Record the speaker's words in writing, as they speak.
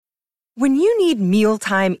When you need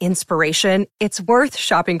mealtime inspiration, it's worth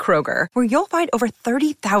shopping Kroger, where you'll find over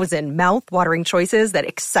 30,000 mouth-watering choices that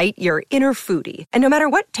excite your inner foodie. And no matter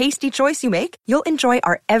what tasty choice you make, you'll enjoy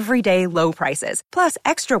our everyday low prices, plus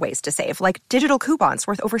extra ways to save, like digital coupons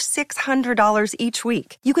worth over $600 each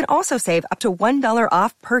week. You can also save up to $1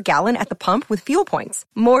 off per gallon at the pump with fuel points.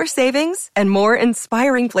 More savings and more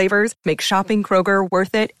inspiring flavors make shopping Kroger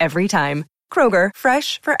worth it every time. Kroger,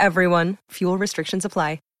 fresh for everyone. Fuel restrictions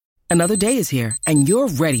apply. Another day is here, and you're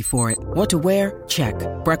ready for it. What to wear? Check.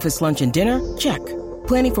 Breakfast, lunch, and dinner? Check.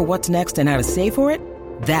 Planning for what's next and how to save for it?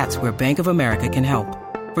 That's where Bank of America can help.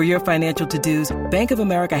 For your financial to-dos, Bank of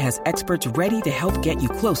America has experts ready to help get you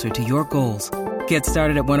closer to your goals. Get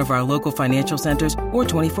started at one of our local financial centers or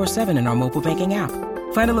 24/7 in our mobile banking app.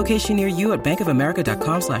 Find a location near you at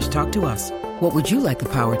bankofamerica.com/talktous. What would you like the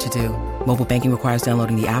power to do? Mobile banking requires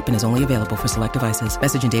downloading the app and is only available for select devices.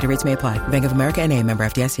 Message and data rates may apply. Bank of America NA, member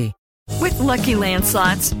FDIC. With Lucky Land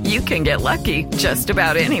Slots, you can get lucky just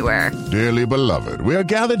about anywhere. Dearly beloved, we are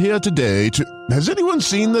gathered here today to... Has anyone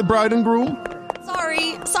seen the bride and groom?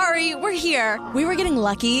 Sorry, we're here. We were getting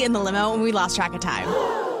lucky in the limo and we lost track of time.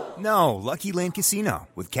 No, Lucky Land Casino,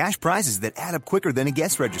 with cash prizes that add up quicker than a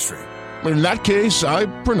guest registry. In that case, I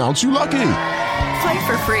pronounce you lucky. Play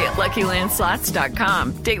for free at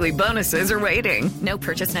LuckyLandSlots.com. Daily bonuses are waiting. No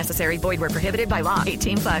purchase necessary. Void where prohibited by law.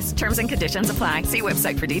 18+. Terms and conditions apply. See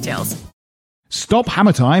website for details. Stop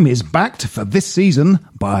Hammer Time is backed for this season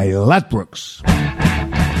by Ladbrokes.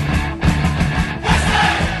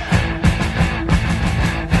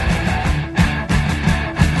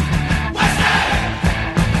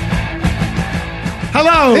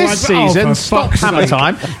 Hello! This season, Stop Hammer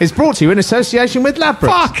Time is brought to you in association with Ladbrokes.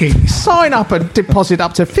 Fucking sign up and deposit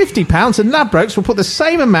up to £50 and Ladbrokes will put the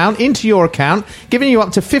same amount into your account, giving you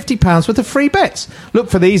up to £50 worth of free bets. Look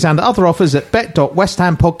for these and other offers at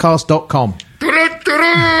bet.westhampodcast.com.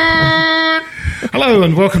 Hello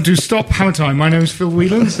and welcome to Stop Hammer Time. My name is Phil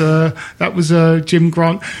Whelans. That was Jim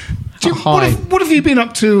Grant. Jim, hi. What have you been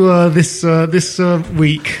up to this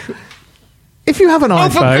week? If you have an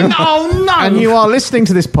iPhone and you are listening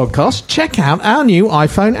to this podcast, check out our new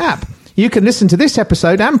iPhone app. You can listen to this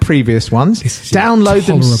episode and previous ones, download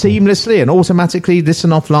them seamlessly and automatically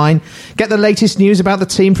listen offline, get the latest news about the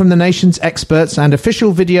team from the nation's experts and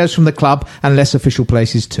official videos from the club and less official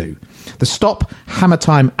places too. The Stop Hammer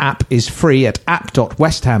Time app is free at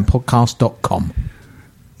app.westhampodcast.com.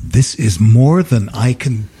 This is more than I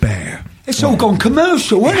can bear. It's all gone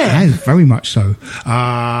commercial, isn't it? Yeah, very much so.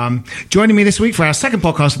 Joining me this week for our second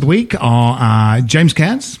podcast of the week are James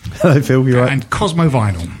Cairns. Hello, Phil. You're right. And Cosmo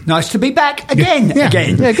Vinyl. Nice to be back again. Yeah,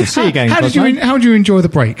 good to see you again. How did you enjoy the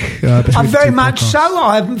break? I very much so.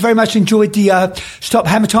 I very much enjoyed the Stop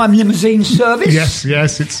Hammer Time limousine service.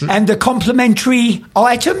 yes, it's and the complimentary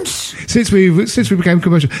items. Since we became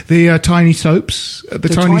commercial, the tiny soaps, the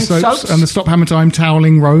tiny soaps, and the Stop Hammer Time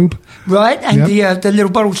toweling robe. Right, and the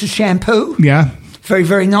little bottles of shampoo. Yeah. Very,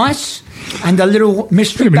 very nice. And a little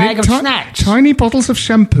mystery bag of snacks. Tiny bottles of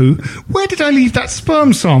shampoo. Where did I leave that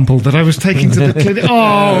sperm sample that I was taking to the clinic?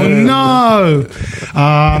 Oh, no.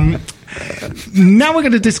 Now we're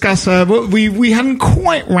going to discuss. We hadn't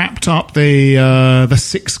quite wrapped up the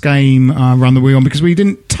 6-game run that we were on because we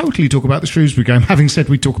didn't totally talk about the Shrewsbury game. Having said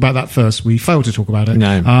we'd talk about that first, we failed to talk about it.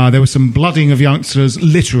 No. There was some blooding of youngsters,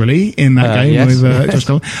 literally, in that game. Yes. With Josh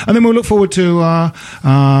Cole. And then we'll look forward to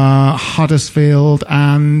Huddersfield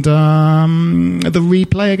and the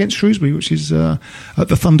replay against Shrewsbury, which is at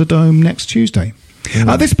the Thunderdome next Tuesday.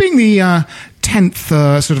 This being the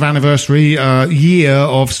 10th sort of anniversary year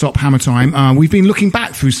of Stop Hammer Time, we've been looking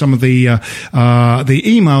back through some of the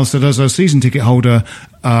emails that as a season ticket holder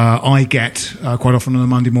I get quite often on a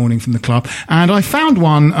Monday morning from the club, and I found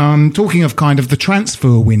one talking of kind of the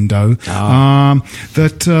transfer window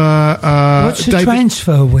that what's the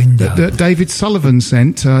transfer window that David Sullivan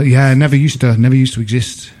sent. Never used to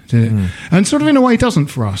exist. And sort of in a way doesn't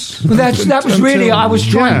for us. Well, that was really, I was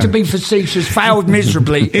trying to be facetious, failed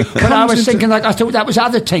miserably, but I was thinking, like, I thought that was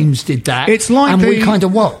other teams did that, it's like and we kind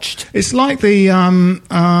of watched. It's like the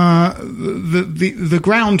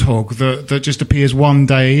groundhog that just appears one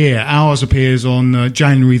day a year. Ours appears on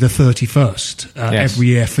January the 31st every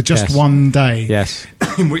year for just one day. Yes.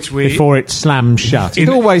 In which before it slams shut. It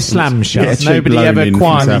always slams shut. Yeah, nobody ever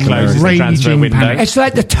quietly closes the transfer window. It's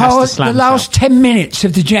like the last 10 minutes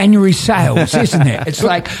of the January January sales, isn't it? It's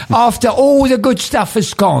like after all the good stuff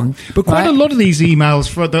has gone. But quite a lot of these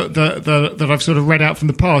emails that I've sort of read out from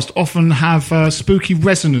the past often have spooky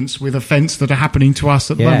resonance with events that are happening to us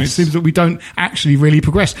at the moment. It seems that we don't actually really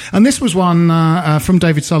progress. And this was one from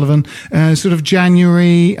David Sullivan, sort of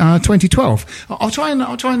January 2012. I'll try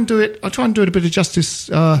and do it a bit of justice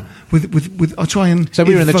with. I'll try and. So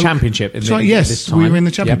we were in the championship. Yes, we were in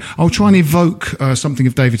the championship. Yep. I'll try and evoke something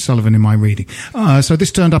of David Sullivan in my reading. So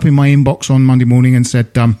this turned up in my inbox on Monday morning and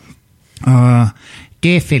said,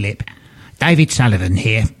 "Dear Philip, David Sullivan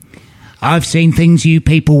here. I've seen things you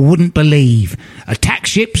people wouldn't believe. Attack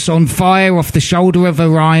ships on fire off the shoulder of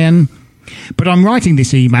Orion. But I'm writing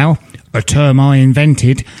this email, a term I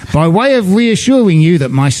invented, by way of reassuring you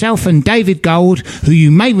that myself and David Gold, who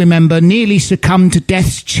you may remember nearly succumbed to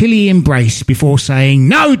death's chilly embrace before saying,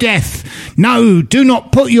 'No, death! No, do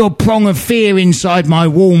not put your prong of fear inside my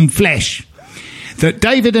warm flesh,' that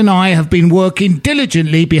David and I have been working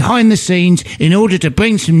diligently behind the scenes in order to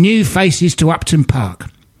bring some new faces to Upton Park.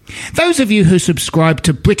 Those of you who subscribe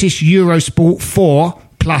to British Eurosport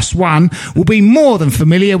 4+1 will be more than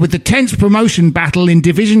familiar with the tense promotion battle in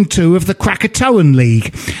Division 2 of the Krakatoan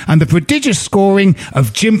League and the prodigious scoring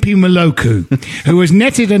of Jimpy Maloku, who has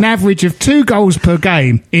netted an average of 2 goals per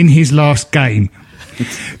game in his last game.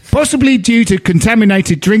 Possibly due to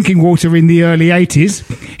contaminated drinking water in the early 80s,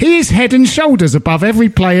 he is head and shoulders above every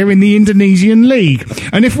player in the Indonesian league.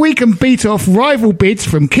 And if we can beat off rival bids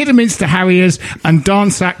from Kidderminster Harriers and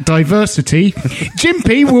Darnsack Diversity,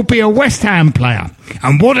 Jimpy will be a West Ham player.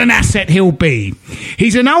 And what an asset he'll be.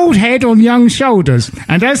 He's an old head on young shoulders,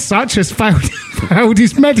 and as such has failed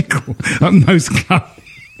his medical at most clubs.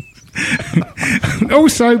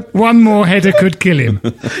 Also, one more header could kill him.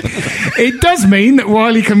 It does mean that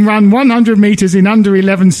while he can run 100 metres in under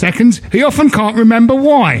 11 seconds, he often can't remember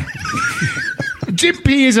why.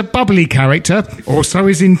 Jimpy is a bubbly character, or so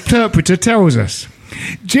his interpreter tells us.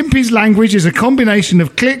 Jimpy's language is a combination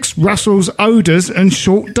of clicks, rustles, odours and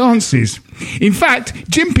short dances. In fact,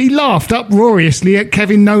 Jimpy laughed uproariously at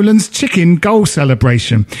Kevin Nolan's chicken goal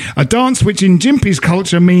celebration, a dance which in Jimpy's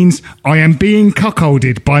culture means, "I am being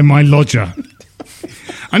cuckolded by my lodger."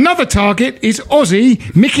 Another target is Aussie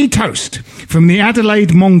Mickey Toast from the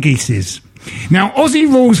Adelaide Mongooses. Now,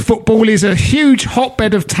 Aussie rules football is a huge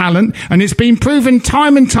hotbed of talent, and it's been proven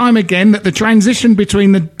time and time again that the transition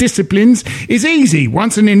between the disciplines is easy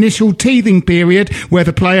once an initial teething period where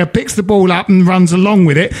the player picks the ball up and runs along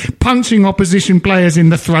with it, punching opposition players in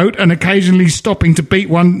the throat and occasionally stopping to beat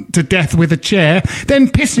one to death with a chair, then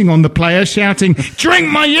pissing on the player, shouting, "Drink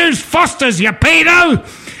my used Fosters, you pedo!"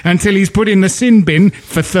 until he's put in the sin bin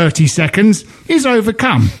for 30 seconds, is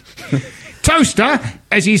overcome. Toaster,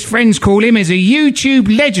 as his friends call him, is a YouTube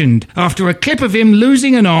legend after a clip of him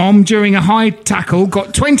losing an arm during a high tackle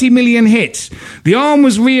got 20 million hits. The arm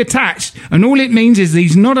was reattached, and all it means is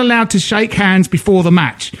he's not allowed to shake hands before the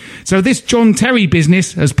match. So this John Terry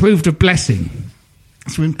business has proved a blessing.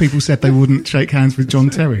 That's when people said they wouldn't shake hands with John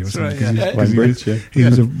Terry or something. He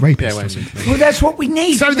was a rapist. Well, that's what we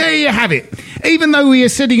need. So there you have it. Even though we are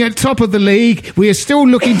sitting at top of the league, we are still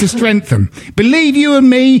looking to strengthen. Believe you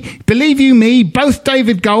me, both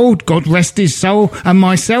David Gold, God rest his soul, and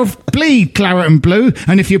myself bleed claret and blue.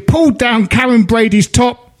 And if you pulled down Karen Brady's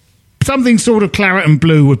top, something sort of claret and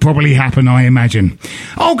blue would probably happen, I imagine.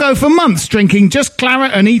 I'll go for months drinking just claret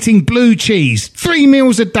and eating blue cheese, 3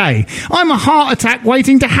 meals a day. I'm a heart attack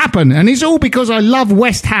waiting to happen, and it's all because I love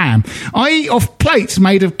West Ham. I eat off plates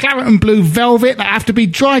made of claret and blue velvet that have to be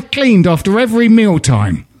dry cleaned after every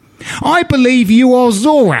mealtime. I believe you are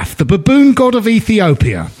Zorath, the baboon god of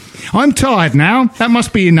Ethiopia. I'm tired now. That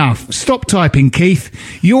must be enough. Stop typing, Keith.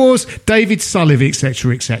 Yours, David Sullivan,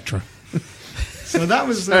 etc., etc. So that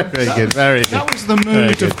was very good. That was the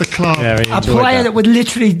mood of the club. A player that would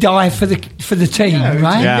literally die for the team,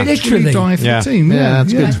 right? Yeah. Literally die for the team. Yeah,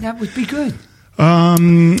 that's good. That would be good.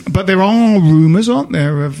 But there are rumours, aren't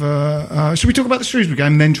there? Of should we talk about the Shrewsbury game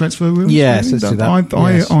and then transfer rumours? Yes, let's do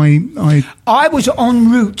that. I was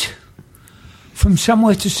en route from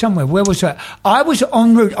somewhere to somewhere. Where was that? I was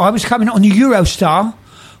en route. I was coming on the Eurostar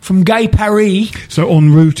from Gay Paris. So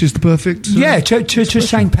en route is the perfect... to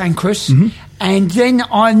St Pancras. Mm-hmm. And then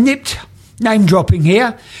I nipped, name dropping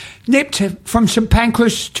here, from St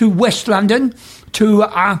Pancras to West London to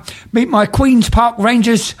meet my Queen's Park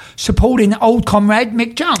Rangers supporting old comrade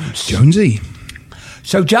Mick Jones. Jonesy.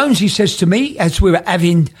 So Jonesy says to me, as we were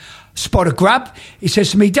having spot of grub, he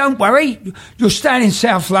says to me, "Don't worry, you're staying in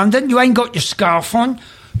South London, you ain't got your scarf on,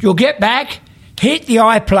 you'll get back, hit the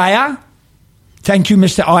iPlayer." Thank you,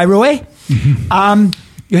 Mr. Iroy. Mm-hmm.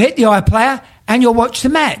 You hit the iPlayer and you'll watch the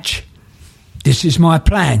match. This is my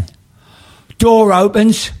plan. Door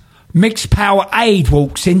opens. Mick's power aide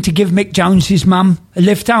walks in to give Mick Jones's mum a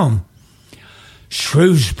lift home.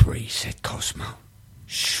 Shrewsbury, said Cosmo.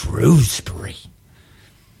 Shrewsbury.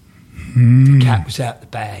 The cat was out the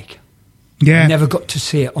bag. Yeah. Never got to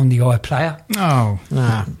see it on the iPlayer. Oh.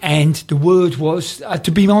 And the word was,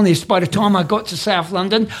 to be honest, by the time I got to South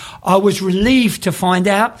London, I was relieved to find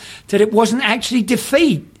out that it wasn't actually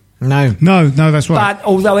defeat. No, that's right. But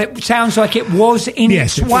although it sounds like it was in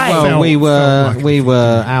its way. Well, we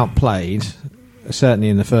were outplayed, certainly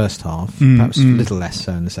in the first half, perhaps a little less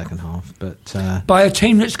so in the second half. But by a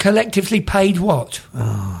team that's collectively paid what?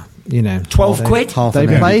 12 quid? They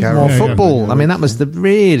played more football. Yeah. I mean, that was the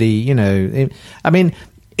really, in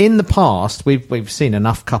the past, we've seen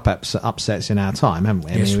enough cup upsets in our time, haven't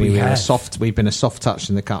we? Yes, we have. We've been a soft touch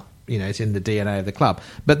in the cup. It's in the DNA of the club.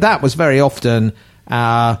 But that was very often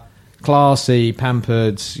our classy,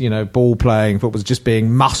 pampered, ball playing football just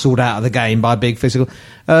being muscled out of the game by big physical.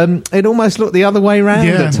 It almost looked the other way round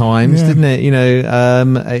at times, didn't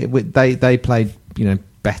it? They played,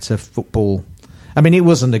 better football. I mean, it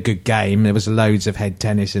wasn't a good game. There was loads of head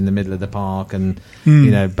tennis in the middle of the park, and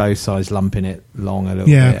both sides lumping it long a little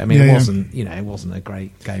bit. I mean, it wasn't a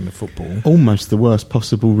great game of football. Almost the worst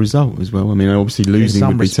possible result as well. I mean, obviously losing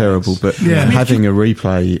would be terrible, but having a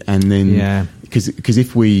replay and then because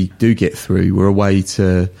if we do get through, we're away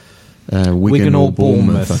to Wigan or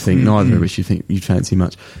Bournemouth. I think neither of us you'd fancy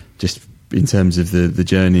much. Just in terms of the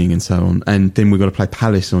journeying and so on, and then we've got to play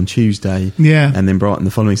Palace on Tuesday, and then Brighton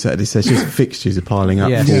the following Saturday. So it's just fixtures are piling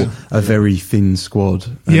up for a very thin squad.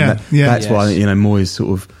 And that's why Moyes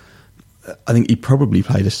sort of. I think he probably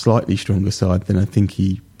played a slightly stronger side than I think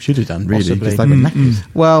he should have done. Really, because they were knackered.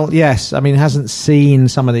 Well, yes. I mean, hasn't seen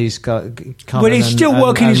some of these guys. Well, he's still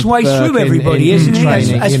working his way through everybody, isn't he?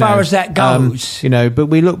 As far as that goes, But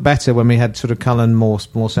we looked better when we had sort of Cullen more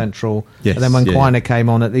central, and then when Quiner came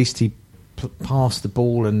on, at least he passed the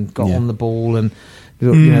ball and got on the ball and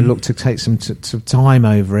looked to take some time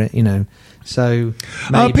over it, So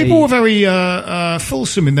people were very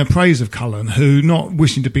fulsome in their praise of Cullen, who, not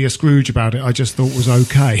wishing to be a Scrooge about it, I just thought was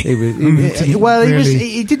okay.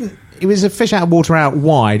 He didn't. He was a fish out of water out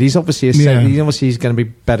wide. He's obviously he's going to be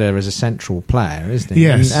better as a central player, isn't he?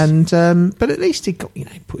 Yes. And but at least he got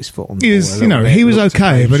put his foot on the ball. He was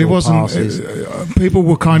okay, but it wasn't. People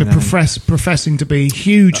were kind of professing to be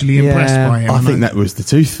hugely impressed by him. I think that was the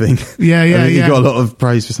tooth thing. He got a lot of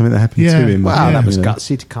praise for something that happened to him. Wow, that was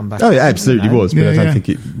gutsy to come back. Oh, it absolutely was, but I don't think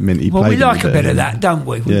it meant he played. Well, we like a bit of that, don't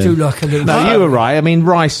we? We do like a little. No, you were right. I mean,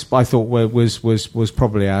 Rice, I thought was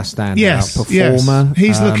probably our standout performer.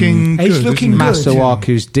 He's looking. He's looking good.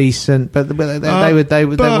 Masuaku's decent, but there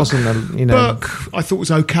wasn't a Burke, I thought was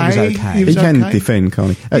okay. He can defend,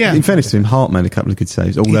 can't he? In fairness to him, Hart made a couple of good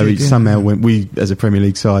saves. Although he somehow went. We as a Premier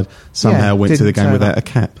League side went to the game without a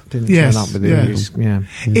cap. Didn't turn up with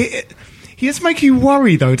it. He does make you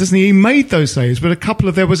worry, though, doesn't he? He made those saves, but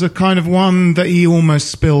there was a kind of one that he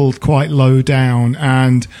almost spilled quite low down,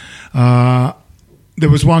 and there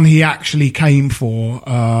was one he actually came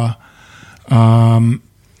for.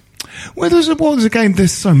 What was a game?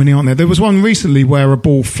 There's so many, aren't there? There was one recently where a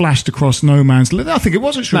ball flashed across no man's. I think it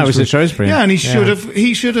was at Shrewsbury. No, it was at Shrewsbury. Yeah, and he should have.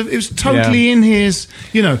 It was totally in his.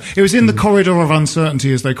 It was in the corridor of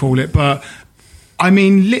uncertainty, as they call it. But I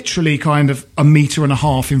mean, literally, kind of a metre and a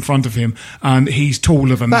half in front of him, and he's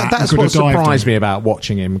taller than that. That's what surprised me about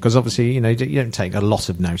watching him, because obviously, you don't take a lot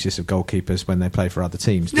of notice of goalkeepers when they play for other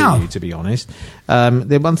teams, do you? To be honest,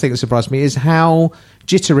 the one thing that surprised me is how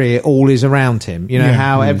jittery it all is around him.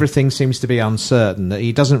 How everything seems to be uncertain, that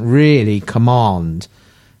he doesn't really command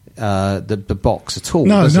the box at all,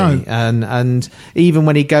 does he? And even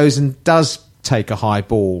when he goes and does take a high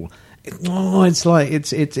ball, it's like it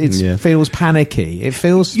feels panicky. It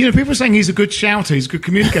feels. People are saying he's a good shouter, he's a good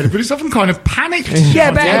communicator, but it's often kind of panicked.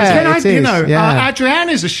 Adrian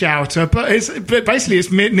is a shouter, but basically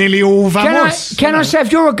it's nearly all vamos. Can I say,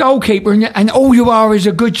 if you're a goalkeeper and all you are is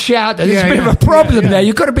a good shouter, there's a bit of a problem there.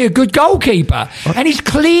 You've got to be a good goalkeeper, and he's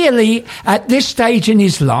clearly at this stage in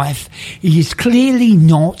his life, he is clearly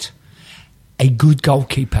not a good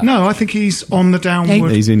goalkeeper. No, I think he's on the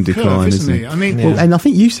downward. He's in decline, isn't he? I mean, and I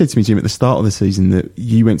think you said to me, Jim, at the start of the season that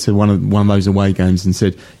you went to one of those away games and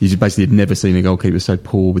said you just basically had never seen a goalkeeper so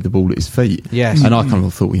poor with the ball at his feet. Yes, and I kind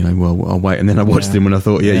of thought, well, I'll wait, and then I watched him and I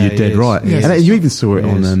thought, you're dead right. Yes. And you even saw it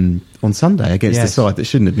on Sunday against the side that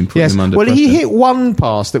shouldn't have been putting them under pressure. He hit one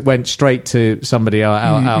pass that went straight to somebody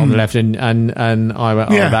out on the left, and I went,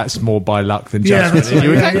 that's more by luck than judgment.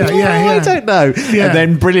 I don't know. Yeah. And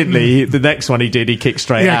then brilliantly, the next one he did, he kicked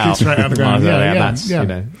straight out. Kicked straight out of the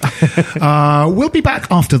ground. We'll be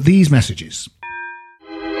back after these messages.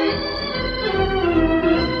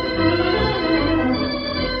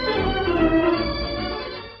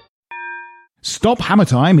 Stop Hammer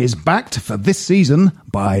Time is backed for this season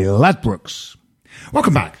by Ladbrokes.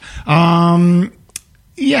 Welcome back.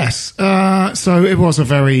 Yes, so it was a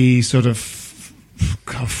very sort of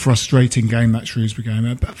frustrating game, that Shrewsbury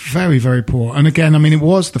game. Very, very poor. And again, I mean, it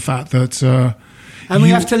was the fact that... and we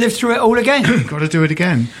have to live through it all again. Got to do it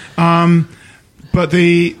again. But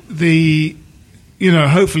the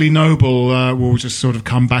hopefully Noble will just sort of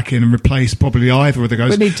come back in and replace probably either of the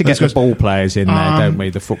guys. We need to get the ball players in there, don't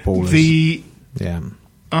we? The footballers.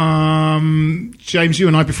 James, you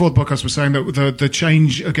and I before the podcast were saying that the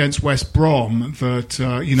change against West Brom that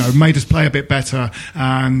made us play a bit better,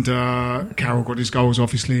 and Carroll got his goals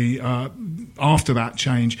obviously after that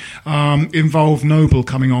change, involved Noble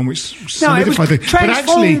coming on, which solidified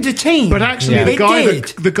the team. But actually,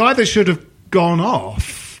 the guy that should have gone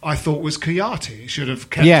off, I thought, was Kouyaté. Should have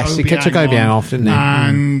kept he took Obiang off, didn't he?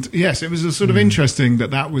 And yes, it was a sort of interesting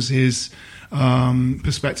that was his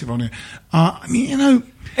perspective on it.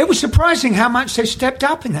 It was surprising how much they stepped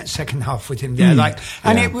up in that second half with him there.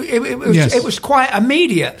 It was quite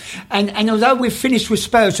immediate. And although we've finished with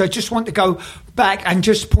Spurs, I just want to go back and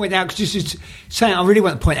just point out, because this is something I really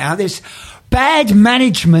want to point out, this bad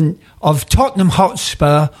management of Tottenham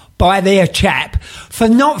Hotspur by their chap for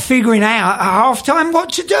not figuring out at half-time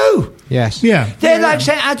what to do. Yes. Yeah. They're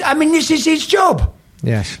saying, I mean, this is his job.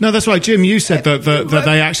 Yes. No, that's right, Jim. You said that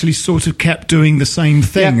they actually sort of kept doing the same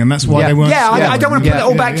thing, and that's why they weren't. I don't want to put it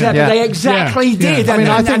all back to that, but they exactly did. I mean,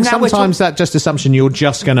 I think sometimes that just assumption you're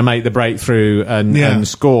just going to make the breakthrough and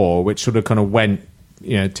score, which sort of kind of went,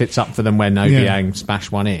 tits up for them when Obiang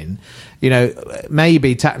smashed one in.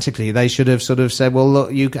 Maybe tactically they should have sort of said, well,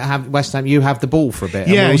 look, you have West Ham, you have the ball for a bit.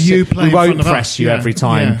 Yeah, we won't press you every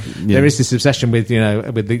time. There is this obsession with your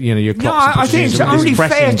Klopps. No, I think it's only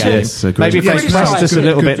fair to maybe if they pressed us a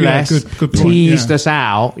little bit less, teased us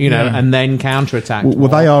out, and then counter-attacked. Well,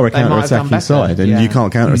 they are a counter-attacking side, and you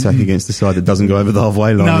can't counter-attack against a side that doesn't go over the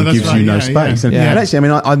halfway line and gives you no space. And actually, I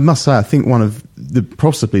mean, I must say, I think one of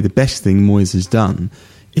possibly the best thing Moyes has done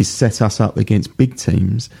is set us up against big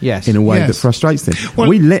teams in a way that frustrates them. Well,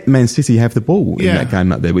 we let Man City have the ball in that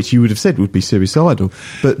game up there, which you would have said would be suicidal.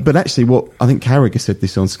 But actually, what I think Carragher said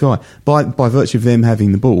this on Sky, by virtue of them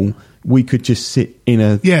having the ball, we could just sit in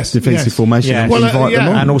a defensive formation and invite them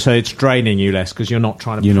on. And also it's draining you less because you're not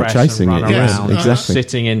trying to press not chasing and run around. Exactly.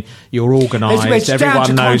 Sitting in, you're organised,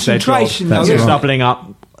 everyone knows their job. You're doubling up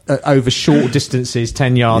over short distances,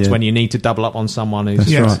 10 yards when you need to double up on someone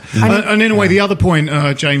who's... Right. And in a way, the other point,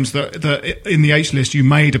 James, that in the H list you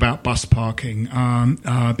made about bus parking,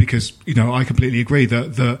 because, I completely agree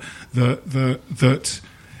that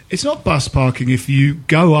it's not bus parking if you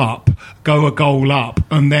go a goal up,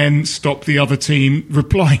 and then stop the other team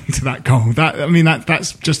replying to that goal.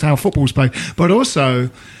 That's just how football's played. But also,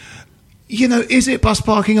 is it bus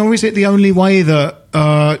parking, or is it the only way that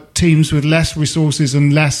teams with less resources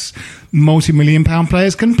and less multi-million pound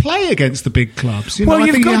players can play against the big clubs? You've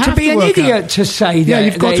got to be an idiot to say that. Yeah,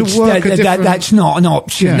 you've got to work that's not an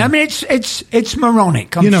option. Yeah. I mean, it's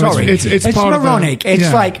moronic. I'm sorry. It's moronic.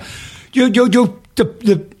 It's like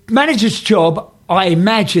the manager's job, I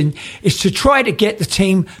imagine, is to try to get the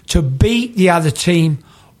team to beat the other team,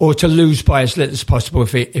 or to lose by as little as possible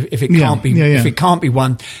if it can't be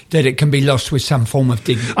won, that it can be lost with some form of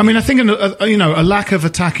dignity. I mean, I think a lack of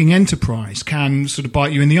attacking enterprise can sort of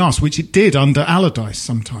bite you in the arse, which it did under Allardyce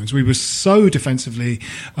sometimes. We were so defensively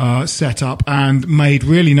set up and made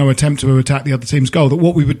really no attempt to attack the other team's goal that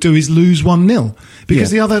what we would do is lose 1-0 because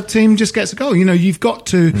the other team just gets a goal. You've got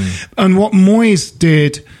to... And what Moyes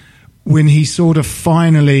did when he sort of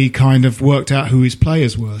finally kind of worked out who his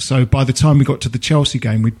players were. So by the time we got to the Chelsea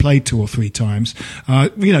game, we'd played 2 or 3 times,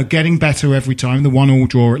 getting better every time. The 1-1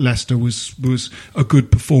 draw at Leicester was a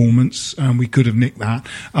good performance, and we could have nicked that.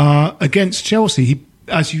 Against Chelsea, he,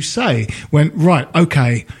 as you say, went, right,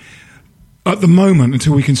 okay, at the moment,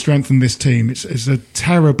 until we can strengthen this team, it's a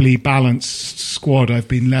terribly balanced squad I've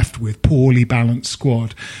been left with, poorly balanced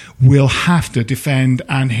squad. We'll have to defend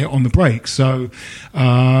and hit on the brakes. So,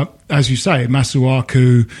 as you say,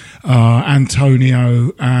 Masuaku,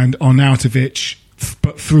 Antonio and Arnautovic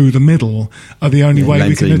but through the middle are the only way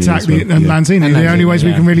we can attack Lanzini, the only ways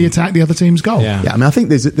we can really attack the other team's goal. Yeah, I mean, I think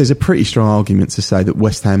there's a pretty strong argument to say that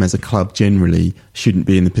West Ham as a club generally shouldn't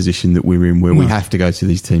be in the position that we're in, where we have to go to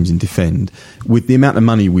these teams and defend. With the amount of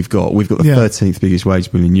money we've got the 13th biggest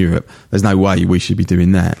wage bill in Europe. There's no way we should be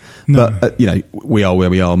doing that. No. But we are where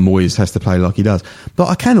we are. Moyes has to play like he does. But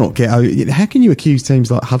I cannot get over. How can you accuse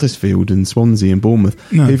teams like Huddersfield and Swansea and Bournemouth,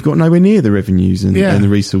 who've got nowhere near the revenues and the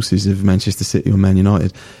resources of Manchester City or Man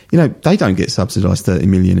United? They don't get subsidised 30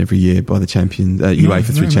 million every year by the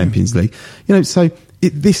UEFA through Champions League. So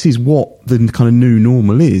this is what the kind of new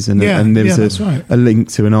normal is, and there's a link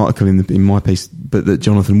to an article in my piece, but that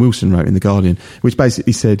Jonathan Wilson wrote in The Guardian, which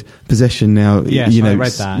basically said possession now. I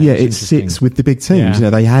read that. It sits with the big teams.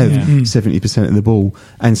 They have 70% of the ball,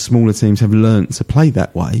 and smaller teams have learnt to play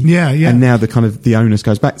that way. And now the onus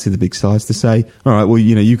goes back to the big sides to say, all right, well,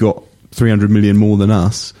 you got 300 million more than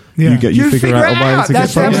us. You figure out a way to get.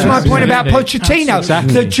 That was my point about Pochettino.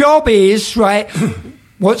 Exactly. The job is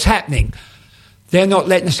what's happening. They're not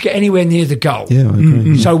letting us get anywhere near the goal. Yeah, I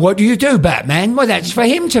agree. So what do you do, Batman? Well, that's for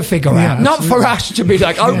him to figure out, not for us to be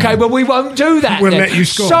like, okay, well, we won't do that. We'll let you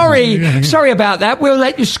score. Sorry about that. We'll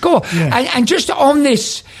let you score. Yeah. And just on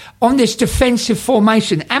this defensive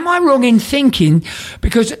formation, am I wrong in thinking,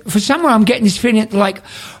 because for someone I'm getting this feeling like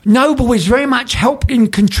Noble is very much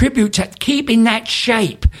helping contribute to keeping that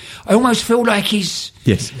shape. I almost feel like he's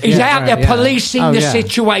out there policing the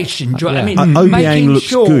situation. Do you know what I mean? Obiang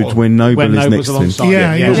looks good when Noble is next to him. But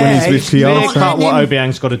when he's with Chiara, what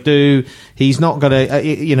Obiang's got to do, he's not going to.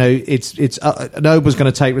 It's Noble's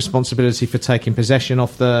going to take responsibility for taking possession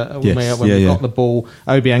off when we've got the ball.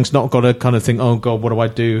 Obiang's not got to kind of think, oh God, what do I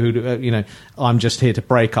do? I'm just here to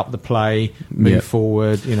break up the play, move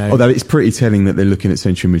forward. Although it's pretty telling that they're looking at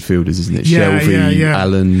central midfielders, isn't it? Shelvey,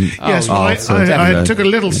 Allen. Yes, I took a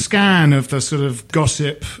little scan of the sort of gossip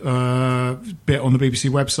bit on the BBC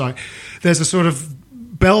website. There's a sort of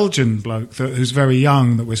Belgian bloke who's very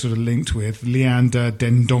young that we're sort of linked with, Leander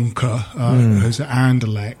Den Donker, who's at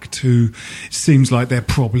Anderlecht, who seems like they're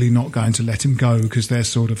probably not going to let him go because they're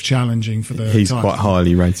sort of challenging for the He's title. Quite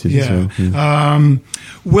highly rated as well. Yeah.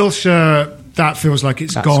 Wilshere, that feels like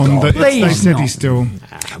it's gone. But they said he's still.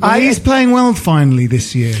 He's playing well finally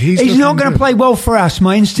this year. He's not going to play well for us.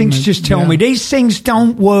 My instincts just tell me these things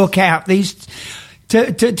don't work out. We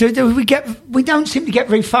don't seem to get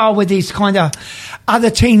very far with these kind of other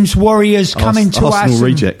teams' warriors coming to us. Arsenal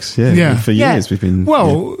rejects, for years we've been.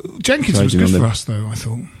 Well, Jenkins was good for us, though. I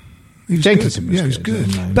thought Jenkins was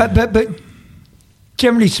good. But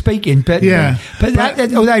generally speaking, but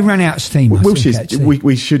they run out of steam.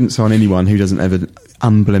 We shouldn't sign anyone who doesn't have an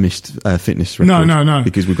unblemished fitness record. No,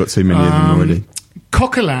 because we've got too many of them already.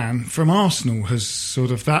 Coquelin from Arsenal has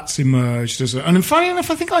that's emerged as and funny enough,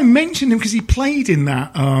 I think I mentioned him because he played in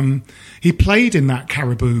that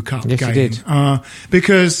Carabao Cup game. He did.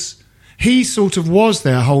 Because he sort of was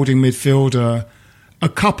their holding midfielder a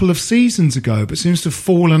couple of seasons ago, but seems to have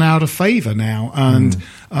fallen out of favour now. And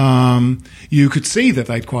you could see that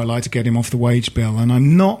they'd quite like to get him off the wage bill. And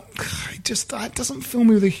that doesn't fill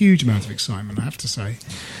me with a huge amount of excitement, I have to say.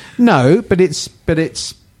 No, but it's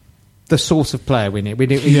the sort of player we need.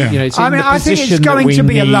 It's I think it's going to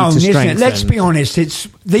be a loan, isn't it? Let's be honest. It's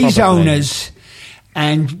these owners,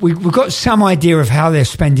 and we've got some idea of how they're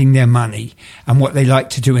spending their money and what they like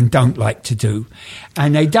to do and don't like to do,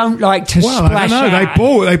 and they don't like to splash. I don't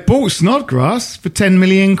know. They bought Snodgrass for 10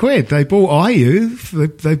 million quid. They bought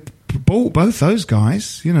Ayew. They bought both those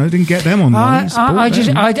guys. Didn't get them on loan.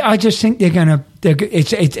 I just think they're going to.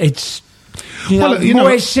 It's.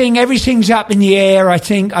 Moyes saying everything's up in the air, I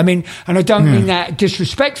think. I mean, and I don't mean that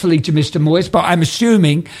disrespectfully to Mr. Moyes, but I'm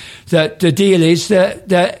assuming that the deal is that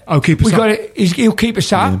he'll keep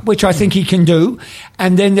us up, which I think he can do,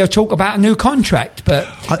 and then they'll talk about a new contract. But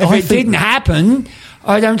if it didn't happen,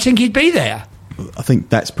 I don't think he'd be there. I think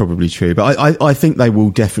that's probably true, but I think they will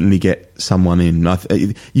definitely get someone in.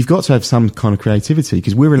 You've got to have some kind of creativity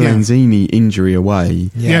because we're a Lanzini injury away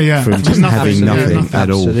from just having nothing at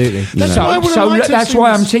all. Absolutely. That's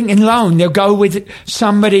why I'm thinking loan. They'll go with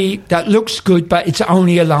somebody that looks good, but it's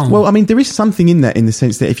only a loan. Well, I mean, there is something in that in the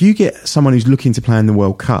sense that if you get someone who's looking to play in the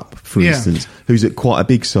World Cup, for instance, who's at quite a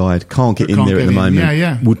big side, can't get in there at the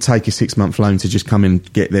moment, would take a 6-month loan to just come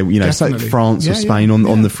and get there. So like France or Spain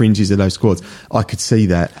on the fringes of those squads. I could see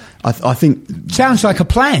that. I think sounds like a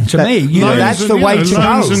plan to me. That's the way to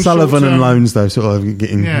go. Sullivan and loans, though, sort of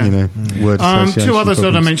getting word association. Two others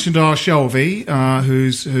that I mentioned are Shelvey,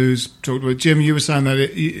 who's talked about. Jim, you were saying that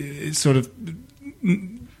it's sort of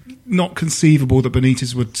not conceivable that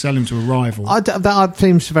Benitez would sell him to a rival. That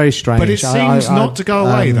seems very strange. But it seems not to go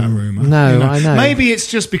away, that rumour. No, I know. Maybe it's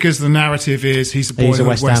just because the narrative is he's a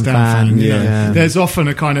West Ham fan. Yeah. There's often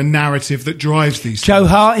a kind of narrative that drives these Joe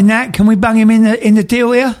Hart in that. Can we bung him in the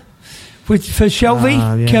deal here for Shelby?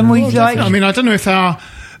 Can we? I mean, I don't know if our...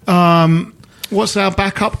 what's our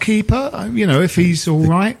backup keeper? If he's all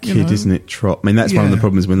right. Isn't it, Trott? I mean, that's one of the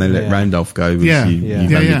problems when they let Randolph go.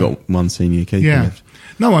 You've only got one senior keeper left.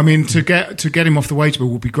 No, I mean, to get him off the wage bill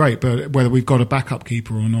would be great, but whether we've got a backup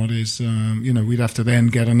keeper or not is, we'd have to then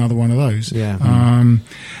get another one of those. Yeah.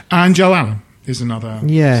 And Joe Allen is another.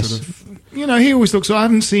 Yes. Sort of, he always looks. I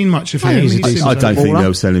haven't seen much of him. I don't think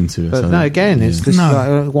they'll sell him to us. But no, again, it's this.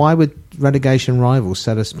 Like, why would relegation rivals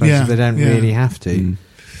sell us places they don't really have to?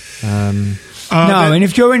 And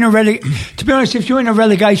if you're in to be honest, if you're in a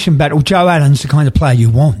relegation battle, Joe Allen's the kind of player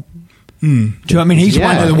you want. Do you know what I mean? He's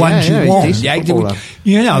one of the ones you want. He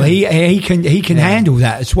can handle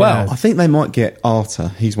that as well. I think they might get Arter.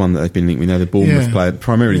 He's one that they've been linked with. The Bournemouth player,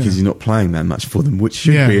 primarily because he's not playing that much for them, which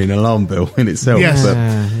should be an alarm bell in itself. Yes.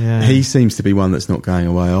 But he seems to be one that's not going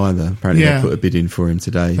away either. Apparently they put a bid in for him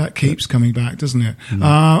today. That keeps coming back, doesn't it?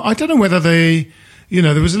 I don't know whether there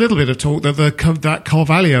was a little bit of talk that that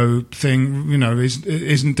Carvalho thing,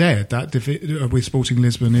 isn't dead. That with Sporting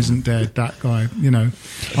Lisbon isn't dead. That guy,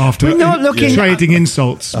 after we're not looking, trading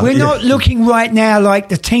insults. We're not looking right now like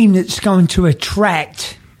the team that's going to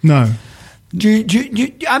attract. No. You've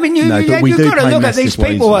got to look at these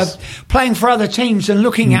people who are playing for other teams and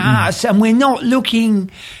looking at us, and we're not looking.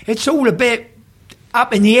 It's all a bit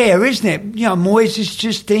up in the air, isn't it? Moyes is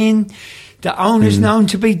just in. The owner's known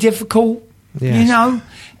to be difficult. Yes.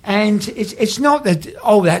 And it's not that,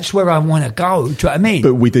 that's where I want to go. Do you know what I mean?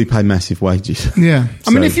 But we do pay massive wages. Yeah. I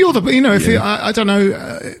mean, if you're I don't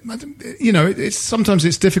know, sometimes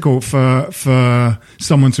it's difficult for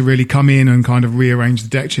someone to really come in and kind of rearrange the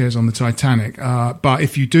deck chairs on the Titanic. But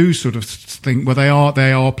if you do sort of think, well,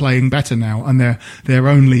 they are playing better now, and they're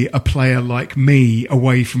only a player like me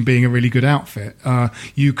away from being a really good outfit,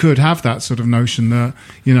 you could have that sort of notion that,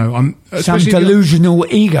 I'm... Some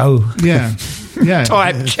delusional ego. Yeah. Yeah.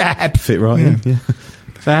 Type chap. Fit right in. Yeah.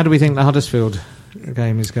 So how do we think the Huddersfield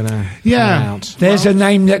game is going to come out? There's a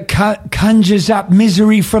name that conjures up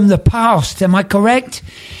misery from the past. Am I correct?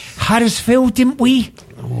 Huddersfield, didn't we?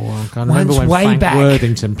 I can't remember when Frank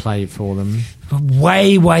Worthington played for them.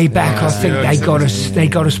 Way back, I think they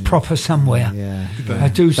got us proper somewhere. Yeah.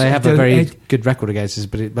 They have a very good record against us,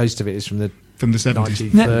 but most of it is from the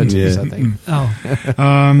 70s, 1930s, I think.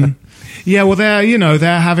 Well,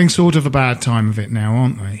 they're having sort of a bad time of it now,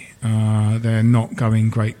 aren't they? They're not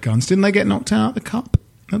going great guns. Didn't they get knocked out of the cup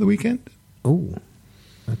at the weekend? Oh,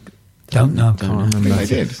 don't know. Can't remember. I think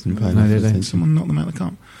they did. Someone knocked them out of the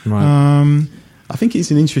cup. Right. I think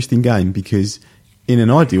it's an interesting game because in an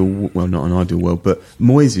not an ideal world, but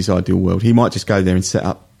Moyes' ideal world, he might just go there and set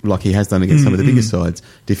up like he has done against some of the bigger sides,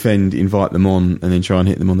 defend, invite them on, and then try and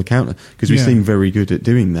hit them on the counter. Because we seem very good at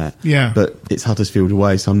doing that. Yeah. But it's Huddersfield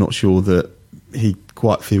away, so I'm not sure that he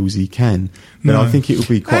quite feels he can. But I think it would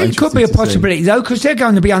be quite interesting. It could be a possibility, though, because they're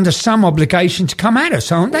going to be under some obligation to come at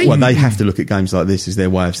us, aren't they? Well, they have to look at games like this as their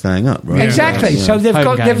way of staying up, right? Exactly. So they've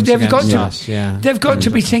got to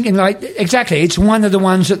be thinking like, exactly, it's one of the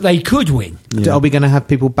ones that they could win. Are we going to have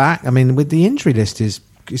people back? I mean, with the injury list is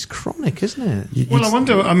chronic, isn't it? Well, I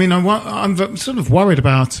wonder. I mean, I'm sort of worried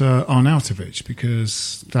about Arnautovic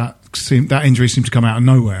because that injury seemed to come out of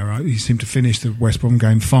nowhere. Right? He seemed to finish the West Brom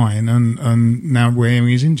game fine, and now we're hearing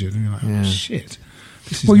he's injured, and you're like, oh shit.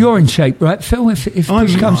 Well, you're in shape, right, Phil? If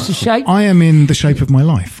push comes to shape, I am in the shape of my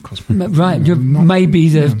life. Right, you're maybe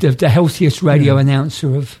the healthiest radio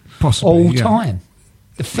announcer of all time.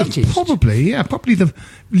 The fittest. Probably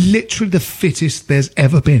literally the fittest there's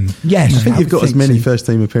ever been. Yes. I think you've got as many first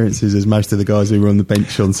team appearances as most of the guys who were on the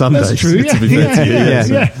bench on Sundays. That's true, to be fair to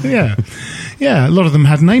you. Yeah, a lot of them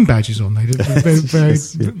had name badges on. They very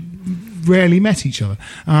rarely met each other.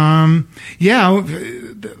 I mean,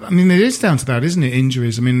 it is down to that, isn't it?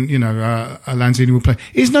 Injuries. I mean, Lanzini will play.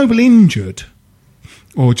 Is Noble injured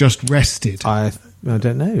or just rested? I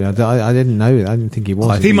don't know. I didn't know. I didn't think he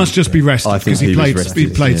was. He must just be rested because he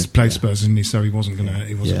played Spurs, didn't he? So he wasn't going to.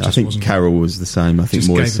 I think Carroll was the same. I think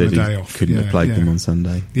Moyes said he couldn't have played them on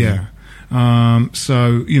Sunday. Yeah.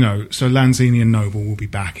 So Lanzini and Noble will be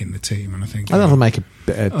back in the team, and I think that'll make a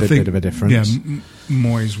bit of a difference. Yeah,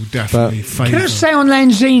 Moyes will definitely favour. Can I say on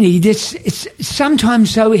Lanzini, it's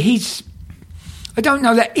sometimes though he's. I don't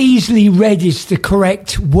know that easily read is the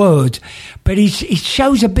correct word, but he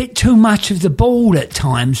shows a bit too much of the ball at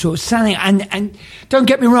times, or something. And don't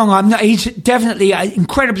get me wrong, he's definitely an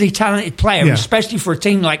incredibly talented player, especially for a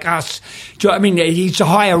team like us. Do you know what I mean? He's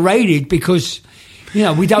higher rated because, you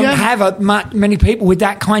know, we don't have many people with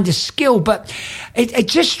that kind of skill. But it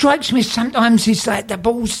just strikes me sometimes it's like the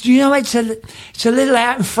ball's, you know, it's a little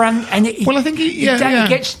out in front, and it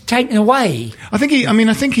gets taken away. I think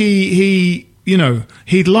he you know,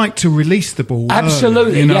 he'd like to release the ball.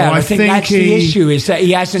 Absolutely, you know, I think that's the issue, is that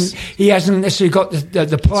he hasn't necessarily got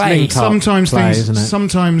the play. Sometimes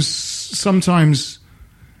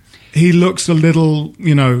he looks a little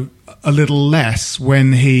less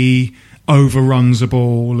when he overruns a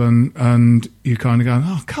ball, and you kind of go,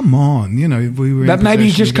 oh, come on, you know, we were. But maybe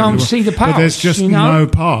you just can't see the pass. But there's just no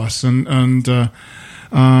pass, and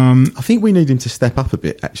I think we need him to step up a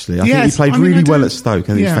bit, actually. I think he played really well at Stoke,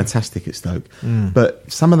 and he was fantastic at Stoke.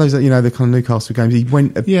 But some of those, you know, the kind of Newcastle games, he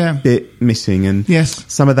went a bit missing, and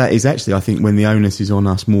some of that is actually, I think, when the onus is on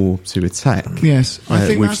us more to attack. Yes, I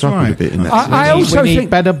think we've struggled a bit in that. I also think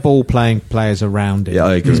better ball-playing players around it. Yeah,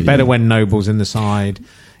 I agree. It's better when Noble's in the side.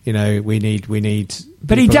 You know, we need.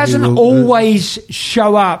 But he doesn't always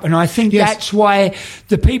show up, and I think that's why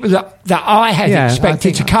the people that I had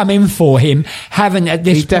expected to come in for him haven't at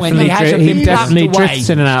this point. He definitely drifts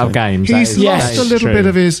in and out of games. He's lost a little bit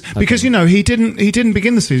of his because, you know, he didn't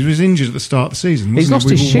begin the season. He was injured at the start of the season. He's lost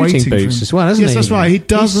his shooting boots as well, hasn't he? Yes, that's right. He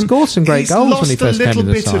doesn't score some great goals when he first came to the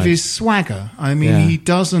side. He's lost a little bit of his swagger. I mean, he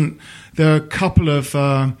doesn't. There are a couple of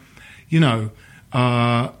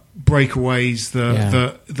breakaways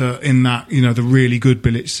that in that, you know, the really good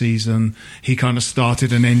Bilic season, he kind of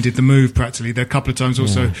started and ended the move practically. There are a couple of times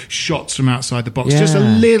also shots from outside the box, just a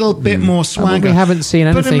little bit more swagger. We haven't seen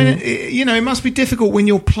anything. But I mean, you know, it must be difficult when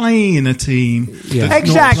you're playing in a team.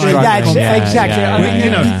 Exactly.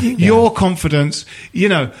 I mean, your confidence, you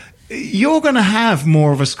know, you're going to have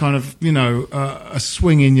more of a kind of, you know, a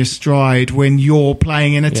swing in your stride when you're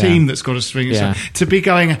playing in a team that's got a swing. To be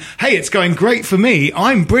going, hey, it's going great for me,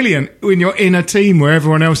 I'm brilliant, when you're in a team where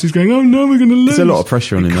everyone else is going, oh no, we're going to lose. There's a lot of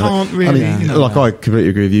pressure on him. Can't really. I mean, I completely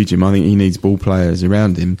agree with you, Jim. I think he needs ball players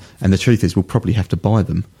around him, and the truth is, we'll probably have to buy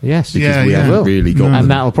them. Yes, because we haven't really got them. And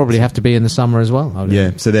that'll probably have to be in the summer as well.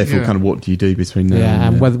 So therefore, kind of, what do you do between now?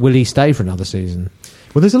 And will he stay for another season?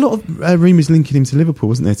 Well, there's a lot of rumours linking him to Liverpool,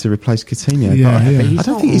 wasn't there, to replace Coutinho? But I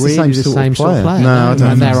don't think he's really the same sort of player. No, I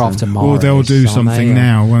don't. And they're after Morris. Well, they'll do something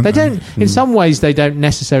now, won't they? They don't. In some ways, they don't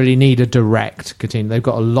necessarily need a direct Coutinho. They've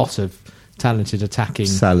got a lot of talented attacking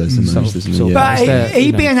Salah's and those, but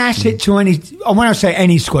he'd be an asset to any. When I say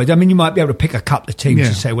any squad, I mean you might be able to pick a couple of teams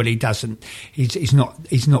and say, well, he doesn't. He's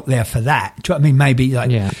not there for that. Do you know what I mean? Maybe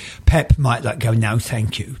Pep might go, no,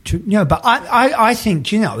 thank you. But I think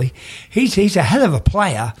he's a hell of a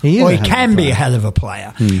player, he can be a hell of a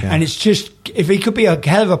player, and it's just if he could be a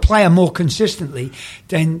hell of a player more consistently,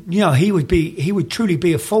 then he would truly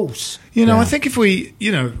be a force. I think if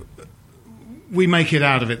we make it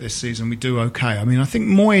out of it this season, we do okay. I mean, I think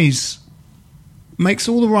Moyes makes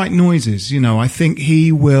all the right noises. I think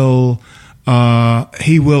he will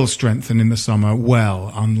strengthen in the summer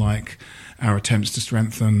well, unlike our attempts to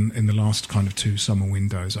strengthen in the last kind of 2 summer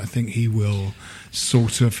windows. I think he will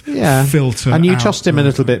sort of filter. And you trust him a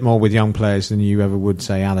little bit more with young players than you ever would,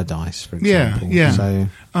 say, Allardyce, for example. So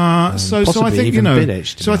I think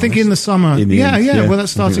Bilic, so I think in the summer, well,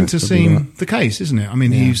 that's starting to seem the case, isn't it? I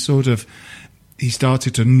mean, he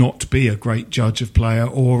started to not be a great judge of player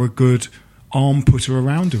or a good arm putter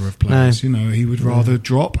arounder of players. No. He would rather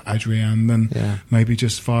drop Adrian than maybe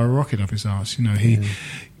just fire a rocket up his arse.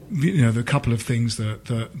 The couple of things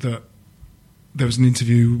that there was an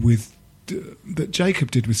interview with that Jacob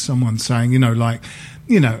did with someone saying,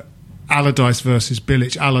 Allardyce versus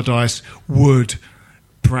Bilic. Allardyce would,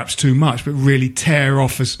 perhaps too much, but really tear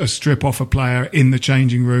off a strip off a player in the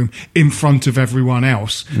changing room in front of everyone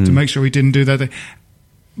else to make sure he didn't do that.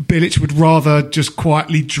 Bilic would rather just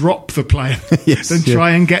quietly drop the player than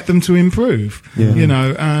try and get them to improve. But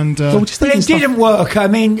it didn't work. I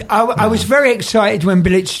mean, I was very excited when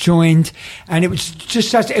Bilic joined, and it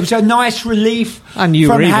was a nice relief. And you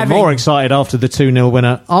were even more excited after the 2-0 win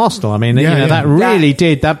at Arsenal. I mean, that really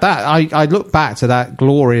did that. I look back to that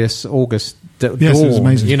glorious August. It was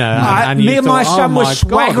amazing. Me and my son were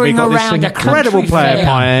swaggering around a incredible player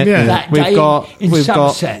pioneer. We've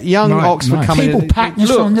got young Oxford coming in. It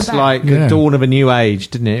looked like the dawn of a new age,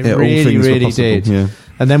 didn't it? It really did. Yeah.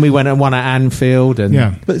 And then we went and won at Anfield.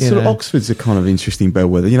 But sort of Oxford's a kind of interesting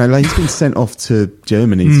bellwether. He's been sent off to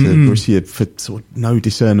Germany to Russia for sort of no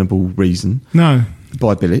discernible reason. No.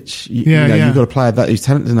 By Bilic. You've got a player that is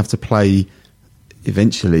talented enough to play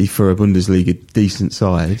eventually for a Bundesliga decent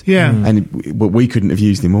side. Yeah. But we couldn't have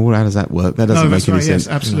used him all. How does that work? That doesn't make any sense.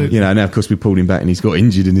 Yes, absolutely. You know, now of course we pulled him back and he's got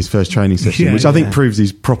injured in his first training session, which I think proves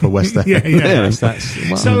he's proper West Ham.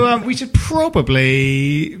 So we should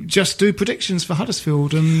probably just do predictions for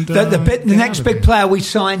Huddersfield. And the next big player we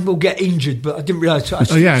signed will get injured, but I didn't realise.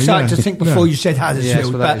 I started to think before you said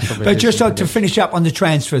Huddersfield. But just to finish up on the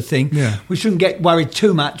transfer thing, we shouldn't get worried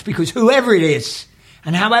too much, because whoever it is,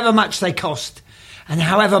 and however much they cost, and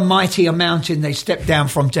however mighty a mountain they step down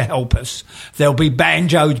from to help us, they'll be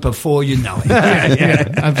banjoed before you know it.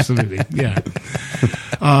 Absolutely,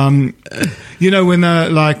 you know, when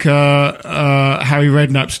Harry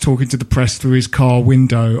Redknapp's talking to the press through his car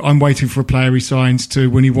window, I'm waiting for a player he signs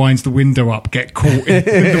to, when he winds the window up, get caught in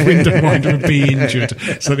the window winder and be injured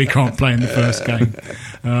so that he can't play in the first game.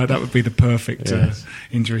 That would be the perfect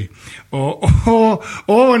injury. Or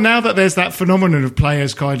now that there's that phenomenon of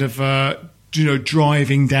players kind of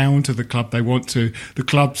driving down to the club they want to, the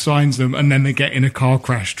club signs them and then they get in a car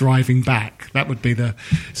crash driving back. That would be the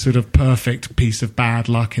sort of perfect piece of bad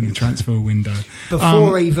luck in the transfer window.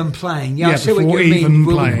 Before even playing. Before even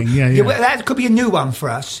playing. That could be a new one for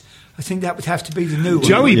us. I think that would have to be the new one.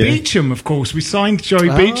 Joey Beecham, of course. We signed Joey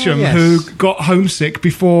Beecham, who got homesick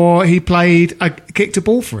before he kicked a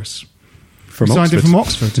ball for us. We signed him from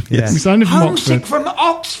Oxford. Yes. We signed him from Oxford. From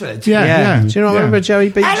Oxford? Yeah. Do you not remember Joey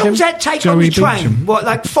Beecham? How long does that take on the train? What,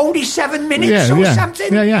 like 47 minutes or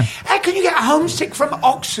something? Yeah. How can you get homesick from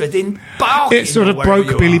Oxford in Barking? It sort of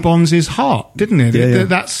broke Billy Bonds' heart, didn't it?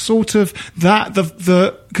 That's sort of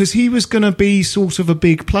because he was going to be sort of a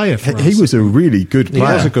big player for us. He was a really good player.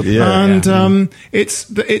 He was a good player. And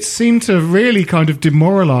it seemed to really kind of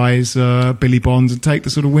demoralise Billy Bonds and take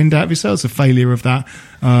the sort of wind out of his sails. A failure of that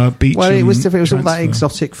Beecham. Well, it was all that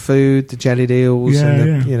exotic food, the jellied eels,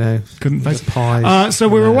 and the pies. So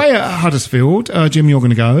we're away at Huddersfield. Jim, you're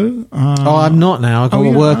going to go. I'm not now. I've got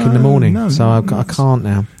to work in the morning, I can't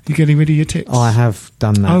now. You're getting rid of your tits? Oh, I have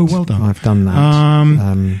done that. Oh, well done. I've done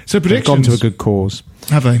that. So predictions. I've gone to a good cause.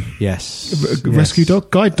 Have they? Yes. Rescue dog?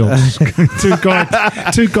 Guide dogs. two guide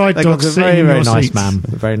dogs a sitting very in your nice seats. man.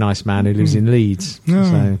 A very nice man who lives in Leeds.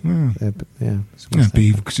 That'd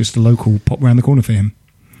be just a local pop round the corner for him.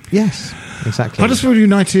 Yes, exactly. Huddersfield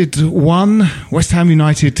United 1, West Ham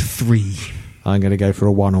United 3. I'm going to go for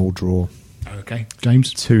a 1-1 draw. Okay,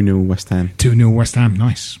 James? 2-0 West Ham. 2-0 West Ham,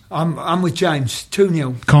 nice. I'm with James,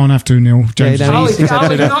 2-0. Can't have 2-0. James.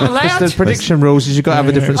 Not allowed? The prediction rules is you've got to have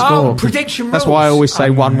a different score. Prediction rules. That's why I always say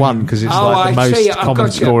 1-1, because it's the most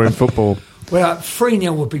common score in football. Well,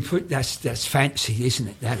 3-0 would be that's fancy, isn't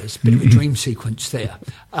it? That is a bit of a dream sequence there.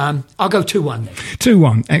 I'll go 2-1 then.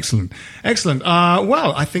 2-1, excellent.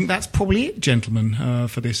 Well, I think that's probably it, gentlemen,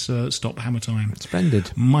 for this Stop Hammer Time.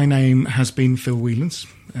 Splendid. My name has been Phil Whelans.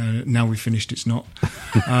 Now we've finished, it's not.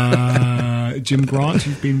 Jim Grant,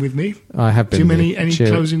 you've been with me. I have been. Jim, any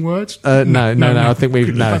closing words? No. I think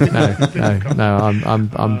we've no.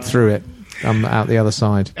 I'm through it. I'm out the other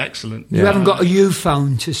side. Excellent. You haven't got a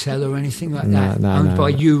U-phone to sell or anything like that? Owned by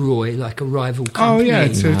U-Roy, like a rival company? Oh, yeah,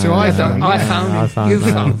 to iPhone. iPhone,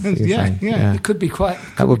 U-phone. Yeah. It could be quite...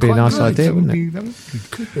 That would be a nice idea, wouldn't it? It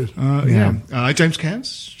could be. James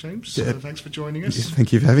Cairns. James, thanks for joining us.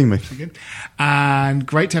 Thank you for having me. And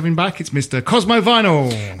great to have him back. It's Mr. Cosmo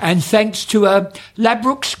Vinyl. And thanks to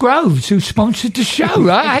Ladbrokes Groves, who sponsored the show.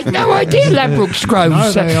 I had no idea Ladbrokes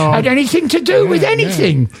Groves had anything to do with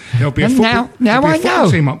anything. There'll be Now I know.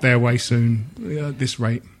 Team up their way soon. At this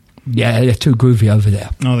rate. Yeah, they're too groovy over there.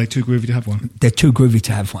 No, they're too groovy to have one. They're too groovy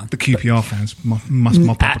to have one. The QPR fans must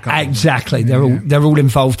mop up a couple. Exactly. They're all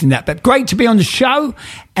involved in that. But great to be on the show.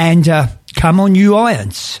 And come on, you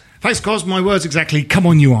Irons. Thanks, Cos. My words exactly. Come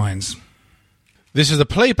on, you Irons. This is a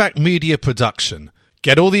Playback Media production.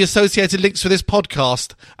 Get all the associated links for this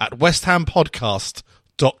podcast at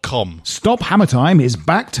westhampodcast.com. Stop Hammer Time is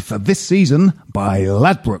backed for this season by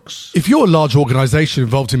Ladbrokes. If you're a large organisation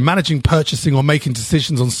involved in managing, purchasing or making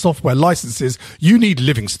decisions on software licenses, you need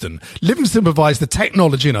Livingston. Livingston provides the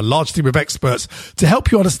technology and a large team of experts to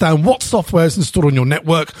help you understand what software is installed on your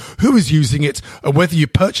network, who is using it, and whether you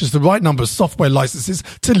purchase the right number of software licenses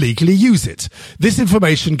to legally use it. This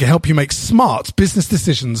information can help you make smart business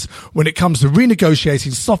decisions when it comes to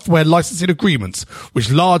renegotiating software licensing agreements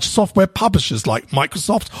with large software publishers like Microsoft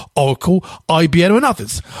Microsoft, Oracle, IBM and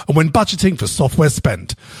others, and when budgeting for software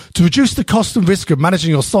spend. To reduce the cost and risk of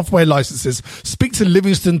managing your software licenses, speak to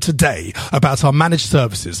Livingston today about our managed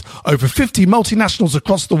services. Over 50 multinationals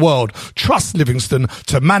across the world trust Livingston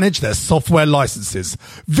to manage their software licenses.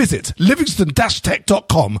 Visit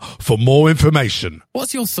livingston-tech.com for more information.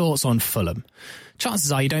 What's your thoughts on Fulham?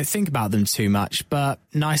 Chances are you don't think about them too much, but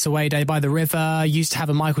nice away day by the river, used to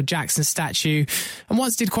have a Michael Jackson statue, and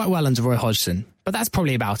once did quite well under Roy Hodgson. But that's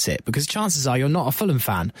probably about it, because chances are you're not a Fulham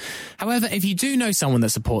fan. However, if you do know someone that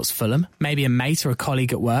supports Fulham, maybe a mate or a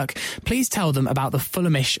colleague at work, please tell them about the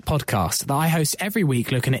Fulhamish podcast that I host every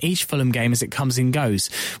week, looking at each Fulham game as it comes and goes,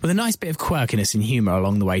 with a nice bit of quirkiness and humour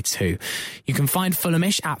along the way too. You can find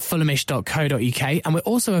Fulhamish at fulhamish.co.uk, and we're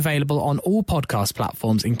also available on all podcast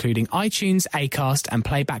platforms, including iTunes, Acast and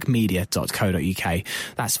playbackmedia.co.uk.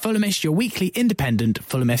 That's Fulhamish, your weekly independent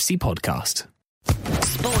Fulham FC podcast.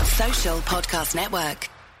 Sports Social Podcast Network.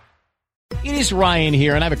 It is Ryan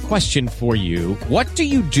here, and I have a question for you. What do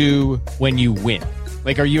you do when you win?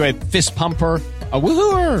 Like, are you a fist pumper, a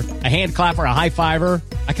woohooer, a hand clapper, a high fiver?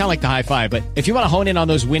 I kind of like the high five, but if you want to hone in on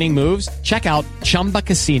those winning moves, check out Chumba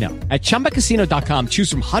Casino. At ChumbaCasino.com, choose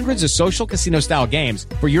from hundreds of social casino-style games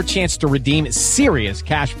for your chance to redeem serious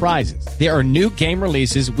cash prizes. There are new game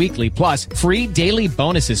releases weekly, plus free daily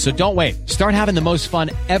bonuses, so don't wait. Start having the most fun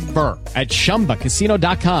ever at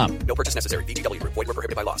ChumbaCasino.com. No purchase necessary. VGW. Void where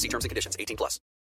prohibited by law. See terms and conditions. 18+.